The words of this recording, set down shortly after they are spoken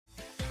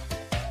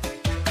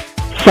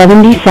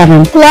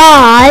77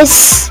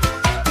 plus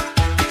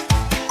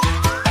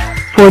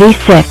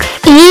 46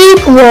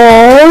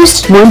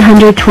 equals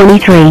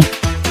 123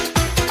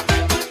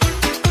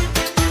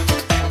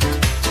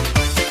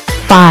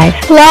 5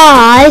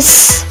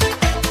 plus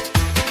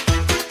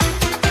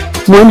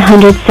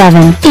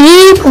 107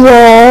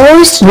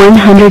 equals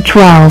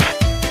 112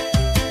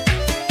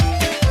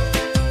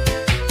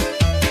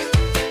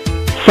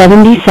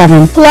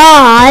 77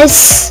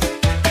 plus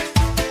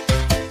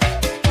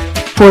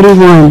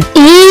 41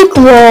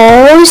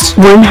 equals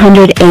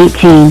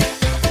 118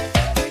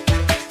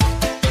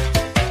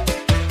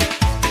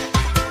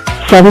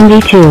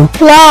 72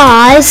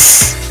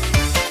 plus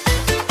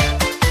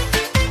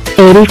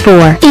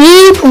 84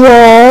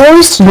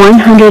 equals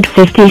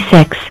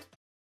 156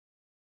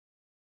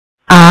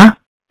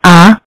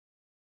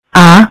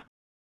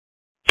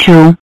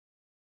 2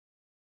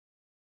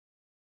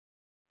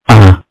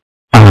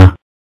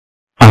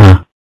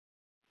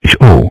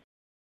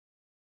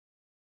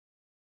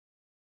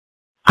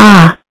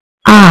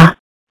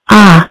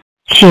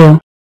 show,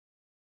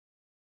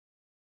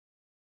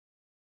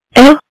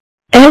 2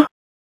 2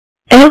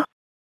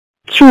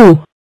 chew, chew,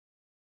 2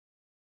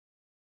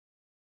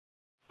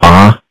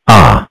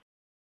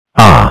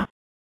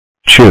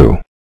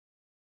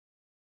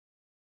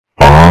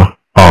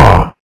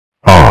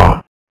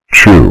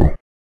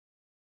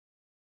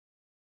 chew,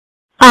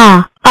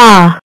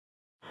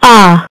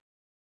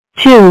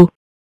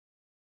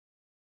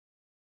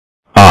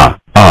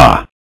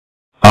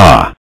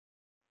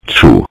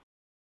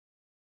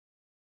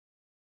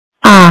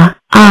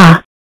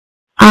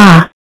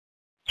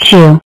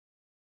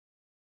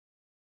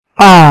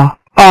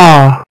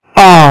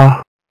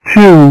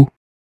 2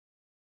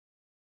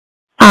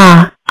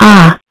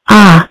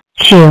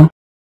 chew, 2 chew,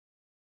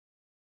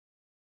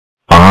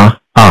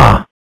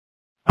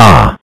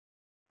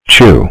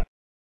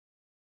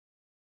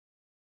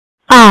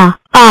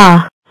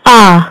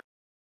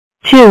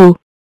 2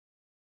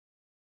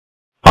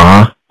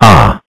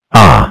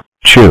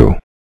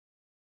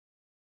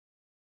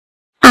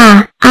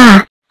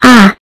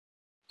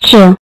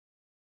 chew, 2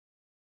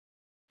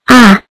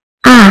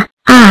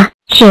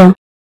 2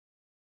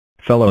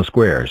 Fellow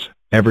squares,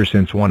 ever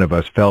since one of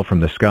us fell from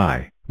the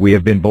sky, we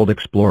have been bold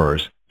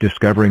explorers,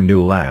 discovering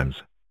new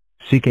lands,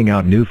 seeking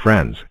out new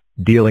friends,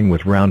 dealing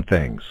with round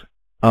things.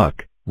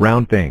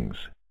 Round things.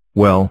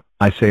 Well,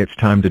 I say it's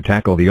time to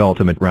tackle the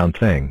ultimate round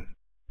thing.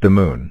 The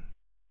moon.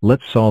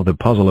 Let's solve the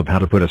puzzle of how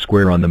to put a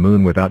square on the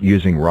moon without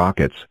using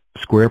rockets,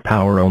 square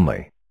power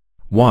only.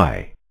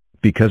 Why?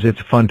 Because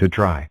it's fun to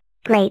try.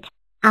 Great.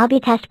 I'll be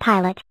test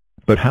pilot.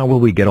 But how will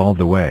we get all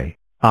the way?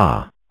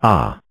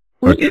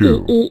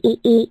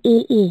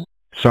 achoo.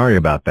 Sorry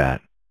about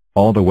that.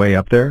 All the way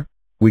up there?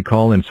 We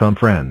call in some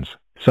friends,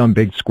 some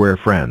big square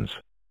friends.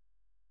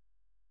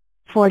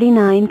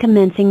 49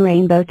 commencing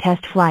rainbow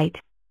test flight.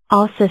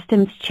 All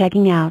systems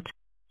checking out.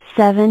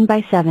 7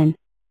 by 7.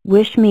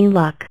 Wish me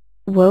luck.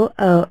 Whoa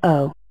oh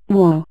oh.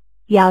 Whoa.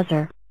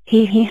 Yowzer.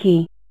 Hee hee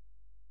hee.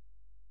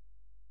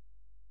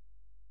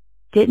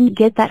 Didn't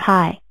get that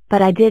high,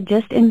 but I did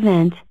just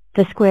invent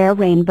the square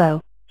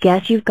rainbow.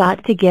 Guess you've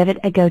got to give it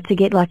a go to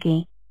get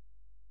lucky.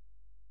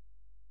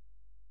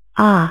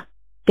 Ah,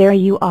 there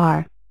you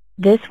are.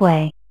 This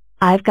way.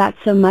 I've got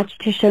so much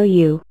to show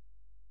you.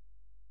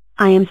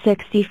 I am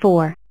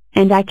 64,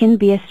 and I can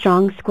be a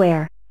strong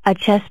square, a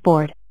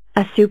chessboard,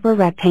 a super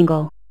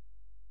rectangle,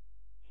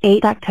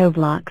 8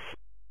 octoblocks,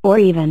 or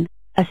even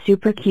a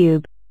super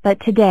cube. But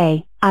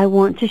today, I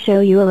want to show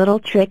you a little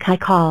trick I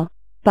call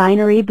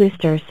binary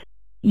boosters,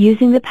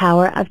 using the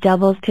power of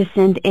doubles to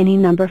send any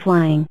number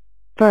flying.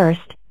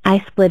 First, I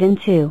split in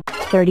two,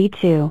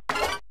 32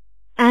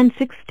 and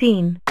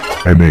 16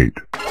 and 8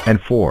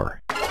 and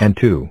 4 and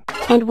 2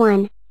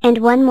 And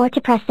one more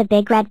to press the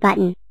big red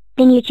button.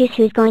 Then you choose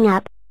who's going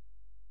up.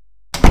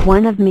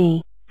 one of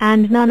me,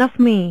 and none of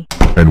me.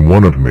 and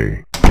 1 of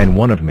me. and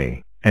 1 of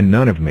me, and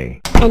none of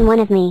me. And one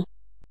of me.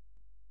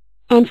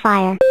 And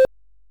fire.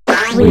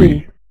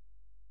 3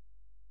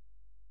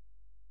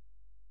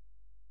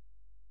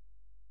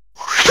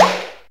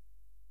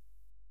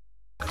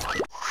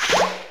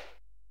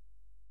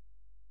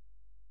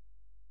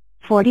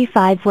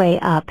 45 way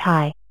up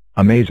high.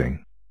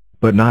 Amazing.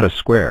 But not a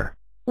square.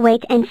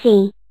 Wait and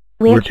see.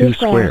 We're two two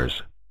squares.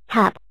 squares.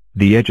 Top.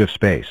 The edge of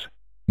space.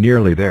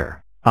 Nearly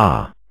there.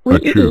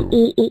 Achoo.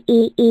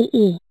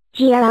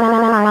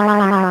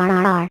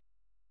 G-R-R-R-R-R-R-R-R-R.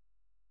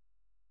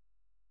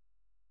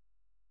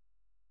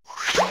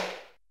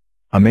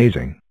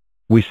 Amazing.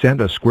 We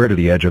sent a square to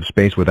the edge of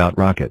space without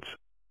rockets.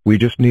 We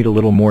just need a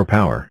little more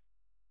power.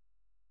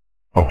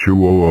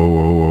 Achoo. Oh, oh, oh,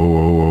 oh,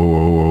 oh,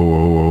 oh,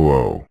 oh, oh,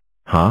 oh.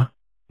 Huh?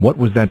 What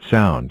was that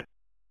sound?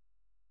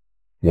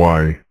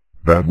 Why,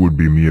 that would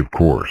be me, of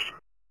course.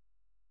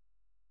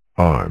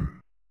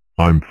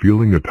 I'm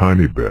feeling a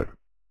tiny bit.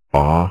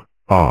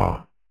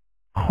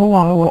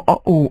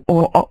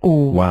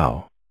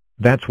 Wow.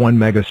 That's one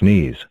mega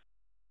sneeze.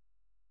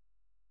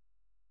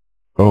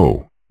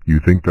 Oh, you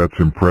think that's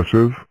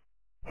impressive?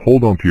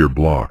 Hold on to your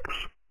blocks.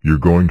 You're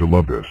going to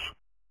love this.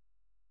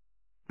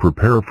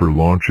 Prepare for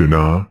launch in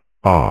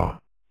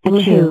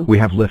Achoo. We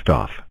have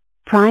liftoff.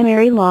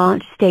 Primary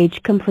launch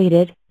stage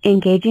completed,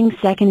 engaging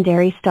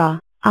secondary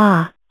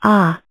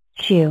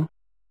chew.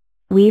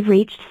 We've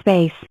reached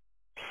space.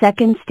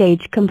 Second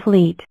stage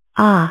complete.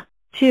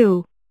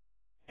 Chew.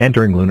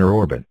 Entering lunar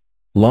orbit.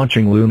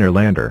 Launching lunar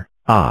lander.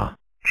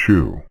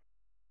 chew.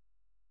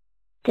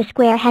 The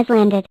square has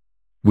landed.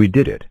 We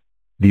did it.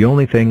 The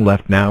only thing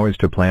left now is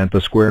to plant the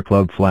Square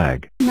Club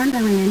flag.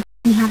 Numberland,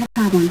 we have a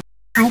problem.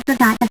 I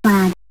forgot the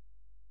flag.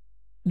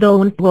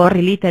 Don't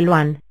worry, little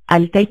one,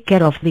 I'll take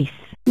care of this.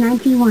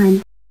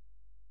 91.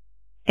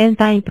 And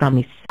I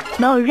promise.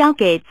 No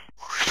rockets.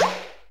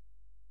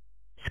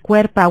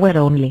 Square power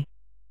only.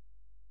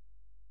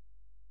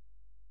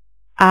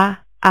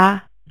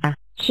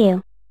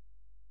 Chew.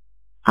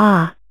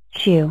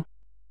 Chew.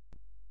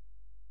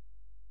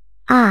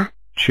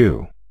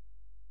 Chew.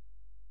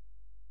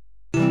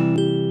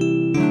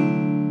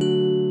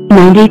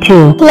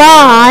 92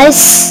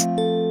 plus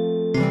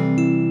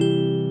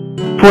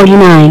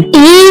 49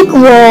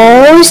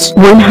 equals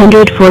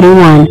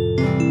 141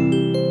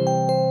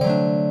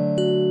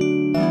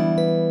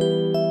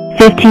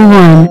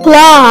 51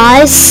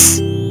 plus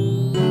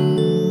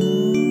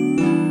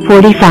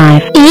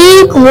 45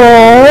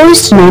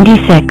 equals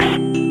 96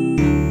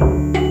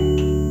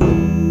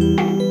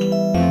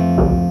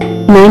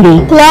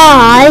 90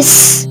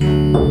 plus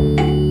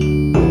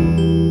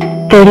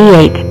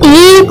 38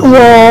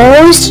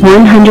 equals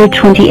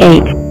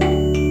 128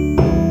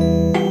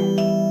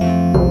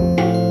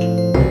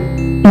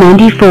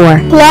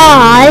 94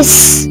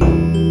 plus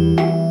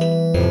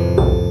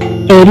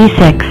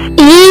 86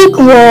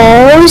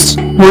 equals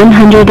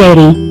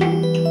 180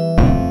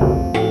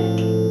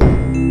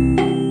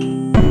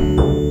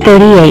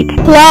 38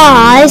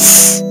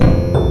 plus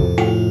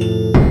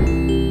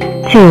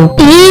 2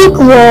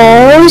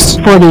 equals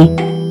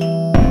 40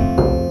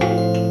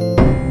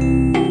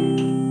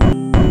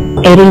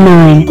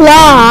 89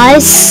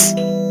 plus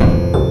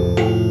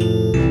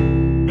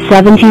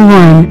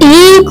 71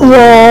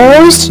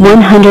 equals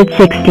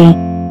 160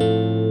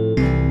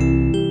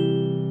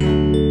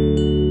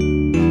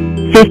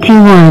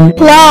 51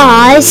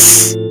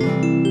 plus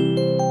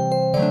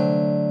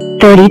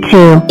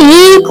 32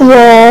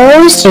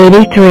 equals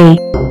 83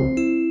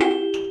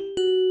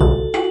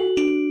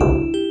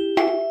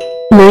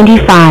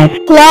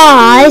 95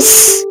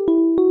 plus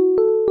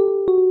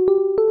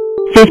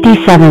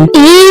 57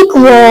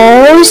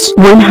 equals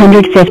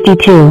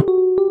 152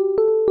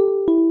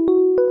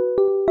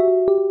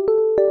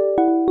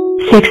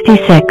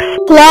 66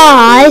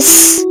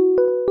 plus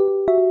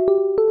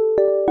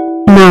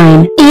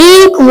 9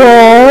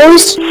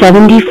 equals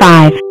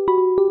 75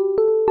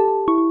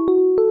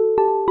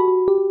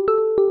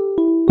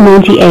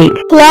 98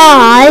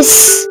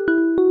 plus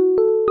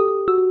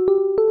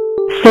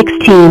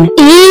 16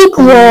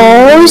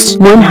 equals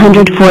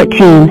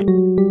 114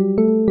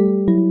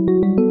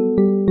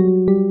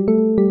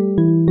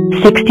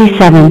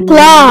 67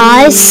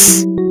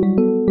 plus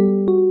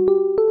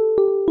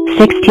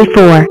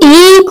 64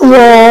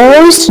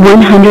 equals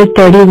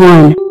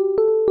 131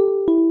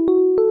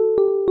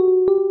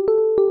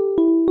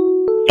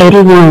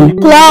 81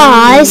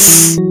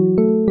 plus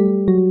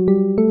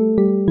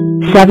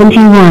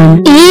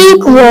 71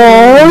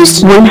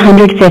 equals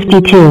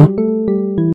 152